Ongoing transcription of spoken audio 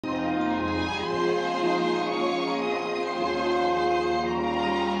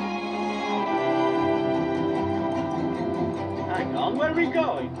are we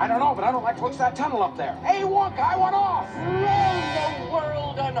going? I don't know, but I don't like to look at that tunnel up there. Hey, Wonka, I want off! Round the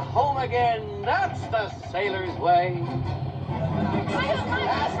world and home again. That's the sailor's way.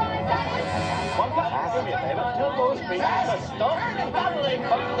 Wonka, do me a favor. Tell those people to stop battling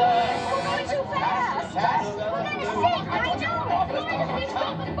from there. We're going too fast. We're going to sink. I know. We're going to be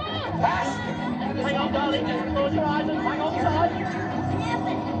stopped the boat. Fast! Hang on, darling. Just close your eyes and hang on tight.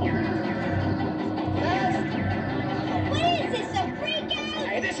 What is this, a freak out?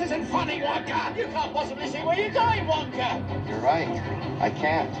 Hey, this isn't funny, Wonka! You can't possibly see where you're going, Wonka. You're right. I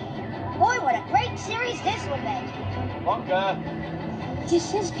can't. Boy, what a great series this would make. Wonka.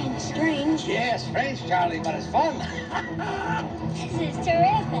 This is kind of strange. Yeah, strange, Charlie, but it's fun. This is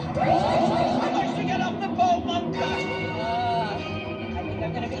terrific. How much to get off the boat, Wonka? I think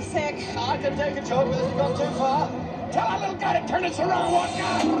I'm going to be sick. I can take a joke with us if you've gone too far. Tell that little guy to turn us around,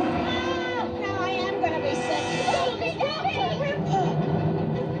 Wonka! No, I am going to be sick.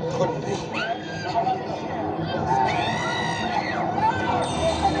 Couldn't be.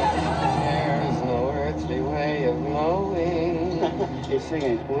 There's no earthly way of knowing He's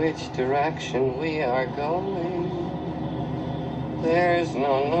singing. which direction we are going. There's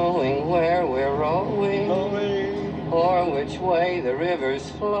no knowing where we're rowing or which way the river's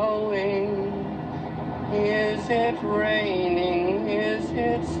flowing. Is it raining? Is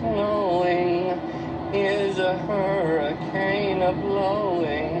it snowing? Is a hurricane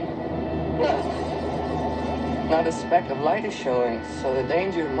a-blowing? Not a speck of light is showing, so the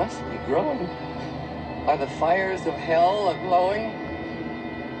danger must be growing. Are the fires of hell a-glowing?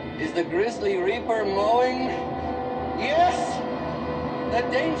 Is the grisly reaper mowing? Yes! The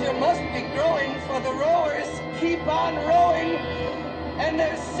danger must be growing, for the rowers keep on rowing, and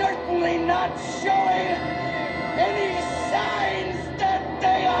they're certainly not showing any signs that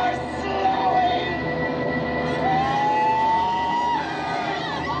they are slowing.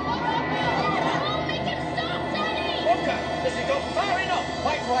 Wonka, this has gone far enough.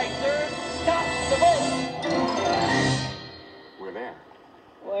 Quite right, sir. Stop the boat. We're there.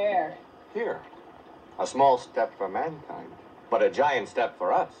 Where? Here. A small step for mankind, but a giant step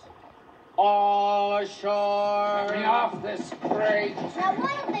for us. All ashore. Get me off this crate. Now,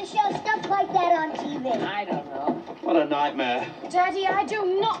 why don't they show stuff like that on TV? I don't know. What a nightmare. Daddy, I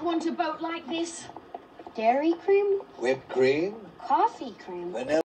do not want a boat like this. Dairy cream? Whipped cream, Coffee cream? vanilla.